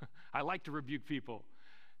that. I like to rebuke people.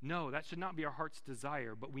 No, that should not be our heart's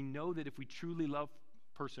desire, but we know that if we truly love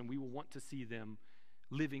a person, we will want to see them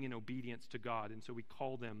living in obedience to God, and so we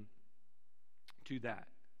call them to that.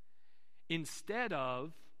 Instead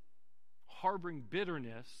of harboring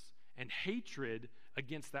bitterness and hatred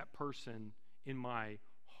against that person in my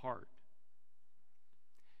heart.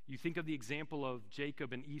 You think of the example of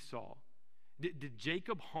Jacob and Esau. Did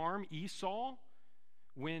Jacob harm Esau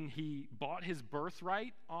when he bought his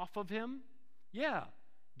birthright off of him? Yeah,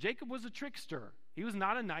 Jacob was a trickster. He was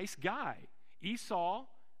not a nice guy. Esau,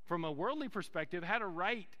 from a worldly perspective, had a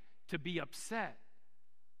right to be upset.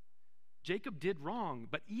 Jacob did wrong,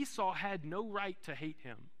 but Esau had no right to hate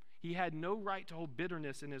him. He had no right to hold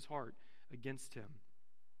bitterness in his heart against him.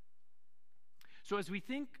 So as we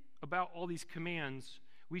think about all these commands,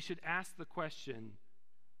 we should ask the question,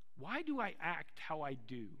 why do I act how I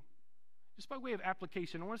do? Just by way of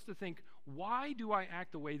application, I want us to think, why do I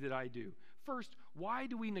act the way that I do? First, why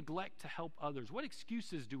do we neglect to help others? What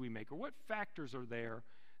excuses do we make, or what factors are there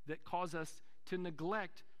that cause us to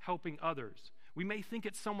neglect helping others? We may think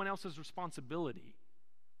it's someone else's responsibility.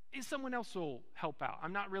 Someone else will help out.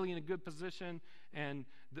 I'm not really in a good position, and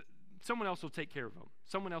someone else will take care of them.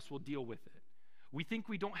 Someone else will deal with it. We think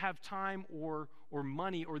we don't have time or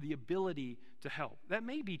money or the ability to help. That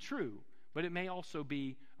may be true, but it may also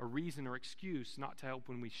be a reason or excuse not to help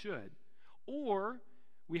when we should. Or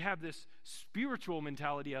we have this spiritual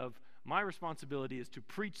mentality of, my responsibility is to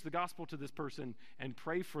preach the gospel to this person and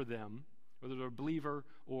pray for them, whether they're a believer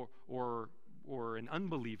or an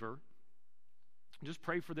unbeliever. Just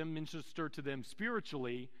pray for them, minister to them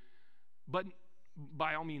spiritually, but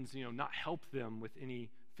by all means, not help them with any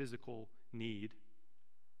physical need.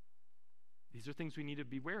 These are things we need to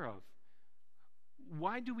be aware of.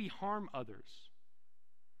 Why do we harm others?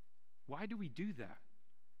 Why do we do that?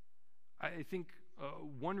 I think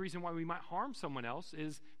one reason why we might harm someone else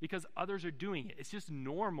is because others are doing it. It's just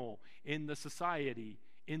normal in the society,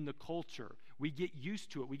 in the culture. We get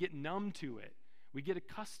used to it. We get numb to it. We get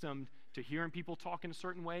accustomed to hearing people talk in a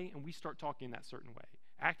certain way, and we start talking in that certain way.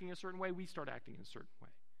 Acting a certain way, we start acting in a certain way.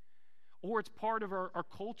 Or it's part of our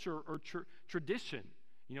culture or tradition.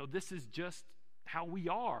 This is just how we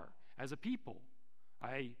are as a people.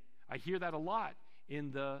 I hear that a lot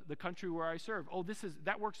in the country where I serve. Oh,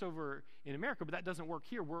 that works over in America, but that doesn't work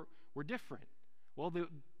here. We're different. Well,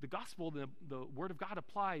 the gospel, the word of God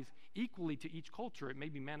applies equally to each culture. It may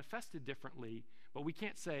be manifested differently, but we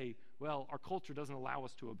can't say, well, our culture doesn't allow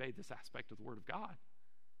us to obey this aspect of the word of God.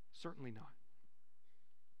 Certainly not.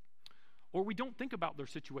 Or we don't think about their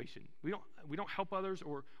situation. We don't help others,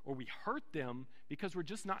 or we hurt them because we're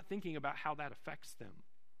just not thinking about how that affects them.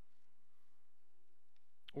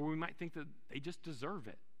 Or we might think that they just deserve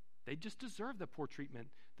it. They just deserve the poor treatment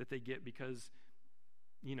that they get because,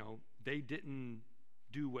 they didn't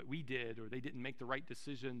do what we did, or they didn't make the right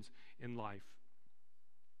decisions in life.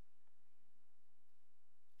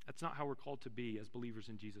 That's not how we're called to be as believers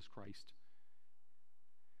in Jesus Christ.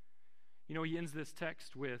 He ends this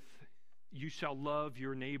text with, you shall love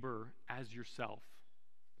your neighbor as yourself.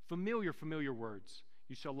 Familiar words.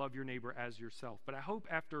 You shall love your neighbor as yourself. But I hope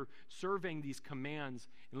after surveying these commands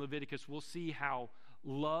in Leviticus, we'll see how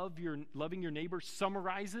loving your neighbor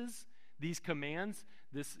summarizes these commands,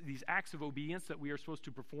 these acts of obedience that we are supposed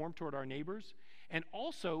to perform toward our neighbors, and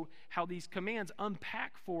also how these commands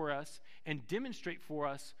unpack for us and demonstrate for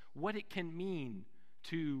us what it can mean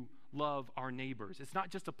to love our neighbors. It's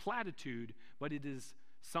not just a platitude, but it is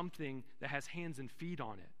something that has hands and feet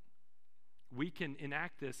on it. We can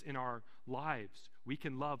enact this in our lives. We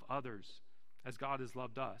can love others as God has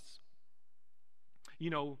loved us.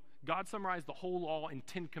 God summarized the whole law in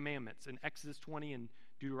 10 commandments in Exodus 20 and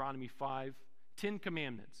Deuteronomy 5. 10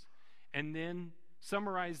 commandments. And then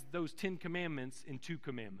summarized those 10 commandments in 2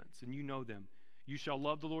 commandments, and you know them. You shall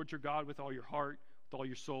love the Lord your God with all your heart, with all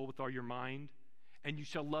your soul, with all your mind, and you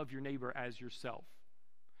shall love your neighbor as yourself.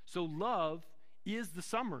 So love is the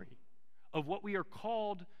summary of what we are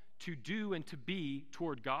called to do and to be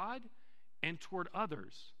toward God and toward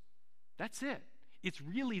others. That's it. It's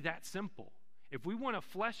really that simple. If we want to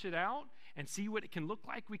flesh it out and see what it can look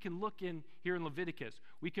like, we can look here in Leviticus.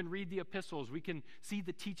 We can read the epistles. We can see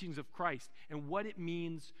the teachings of Christ and what it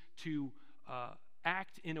means to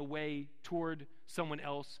act in a way toward someone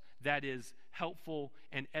else that is helpful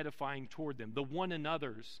and edifying toward them. The one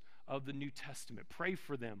another's of the New Testament. Pray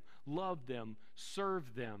for them, love them,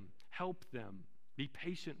 serve them, help them, be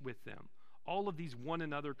patient with them. All of these one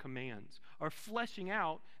another commands are fleshing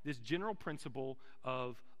out this general principle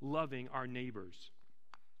of loving our neighbors.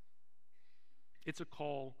 It's a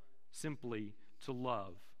call simply to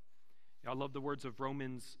love. I love the words of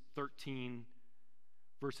Romans 13,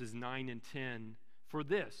 verses 9 and 10. For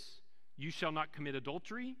this, you shall not commit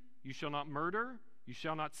adultery, you shall not murder, you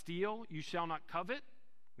shall not steal, you shall not covet.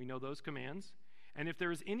 We know those commands. And if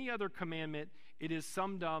there is any other commandment, it is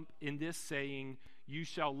summed up in this saying, you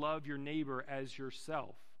shall love your neighbor as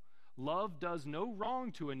yourself. Love does no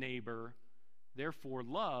wrong to a neighbor, therefore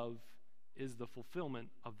love is the fulfillment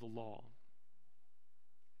of the law.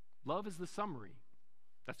 Love is the summary.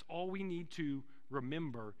 That's all we need to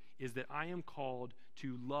remember, is that I am called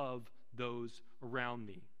to love those around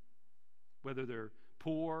me, whether they're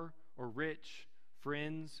poor or rich,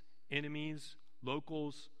 friends, enemies,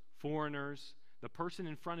 locals, foreigners. The person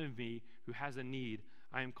in front of me who has a need,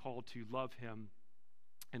 I am called to love him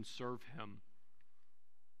and serve him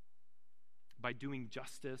by doing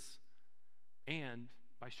justice and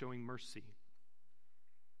by showing mercy.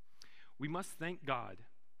 We must thank God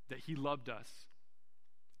that he loved us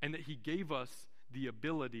and that he gave us the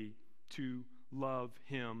ability to love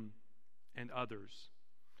him and others.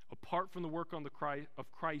 Apart from the work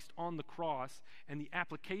of Christ on the cross and the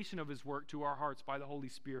application of his work to our hearts by the Holy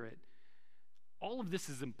Spirit, all of this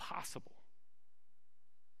is impossible.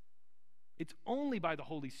 It's only by the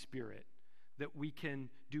Holy Spirit that we can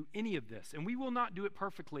do any of this. And we will not do it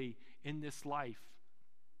perfectly in this life.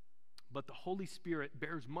 But the Holy Spirit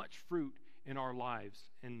bears much fruit in our lives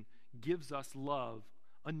and gives us love,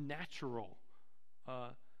 a natural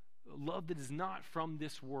love that is not from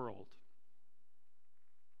this world.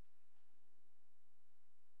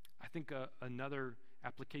 I think another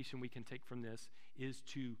application we can take from this is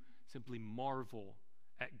to simply marvel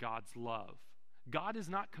at God's love. God is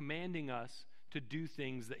not commanding us to do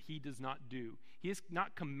things that he does not do. He is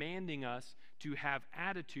not commanding us to have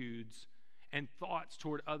attitudes and thoughts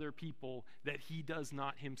toward other people that he does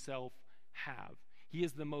not himself have. He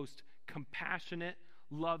is the most compassionate,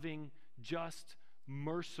 loving, just,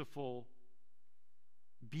 merciful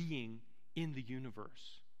being in the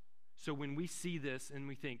universe. So when we see this and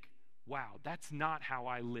we think, wow, that's not how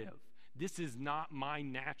I live. This is not my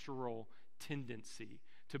natural tendency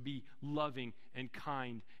to be loving and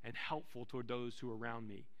kind and helpful toward those who are around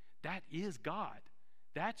me. That is God.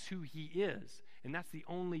 That's who he is. And that's the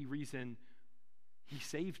only reason he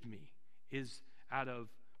saved me, is out of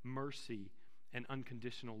mercy and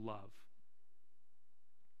unconditional love.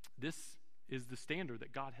 This is the standard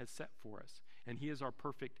that God has set for us, and he is our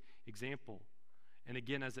perfect example. And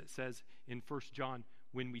again, as it says in 1 John,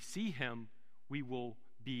 when we see him, we will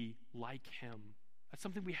be like him. That's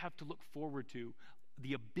something we have to look forward to,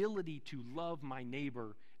 the ability to love my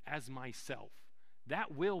neighbor as myself.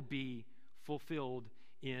 That will be fulfilled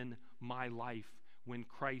in my life when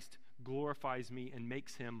Christ glorifies me and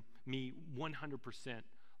makes me 100%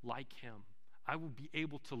 like him. I will be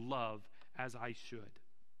able to love as I should.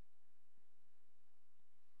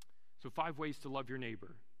 So 5 ways to love your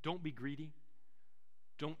neighbor. Don't be greedy.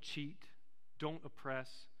 Don't cheat. Don't oppress.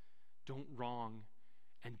 Don't wrong.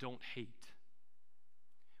 And don't hate.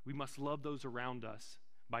 We must love those around us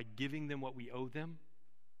by giving them what we owe them,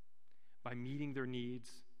 by meeting their needs,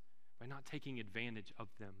 by not taking advantage of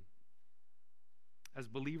them. As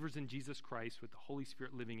believers in Jesus Christ with the Holy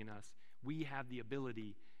Spirit living in us, we have the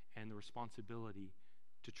ability and the responsibility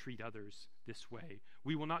to treat others this way.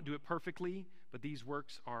 We will not do it perfectly, but these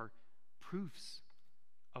works are proofs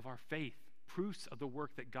of our faith, proofs of the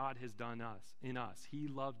work that God has done in us. He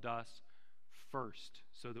loved us first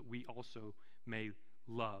so that we also may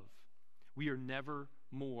love. We are never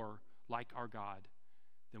more like our God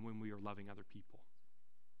than when we are loving other people.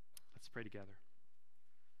 Let's pray together.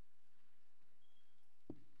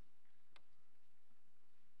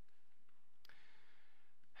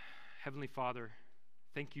 Heavenly Father,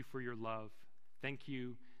 thank you for your love. Thank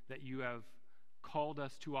you that you have called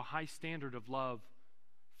us to a high standard of love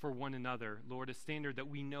for one another. Lord, a standard that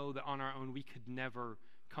we know that on our own we could never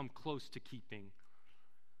come close to keeping.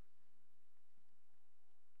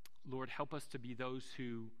 Lord, help us to be those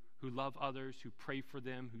who love others, who pray for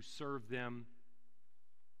them, who serve them,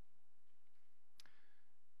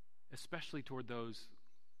 especially toward those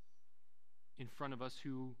in front of us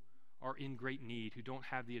who are in great need, who don't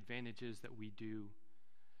have the advantages that we do.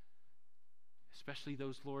 Especially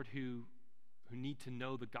those, Lord, who need to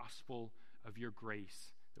know the gospel of your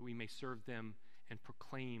grace, that we may serve them and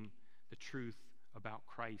proclaim the truth about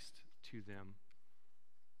Christ to them.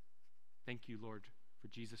 Thank you, Lord, for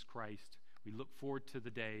Jesus Christ. We look forward to the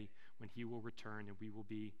day when he will return and we will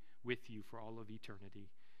be with you for all of eternity.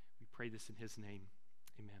 We pray this in his name.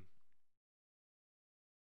 Amen.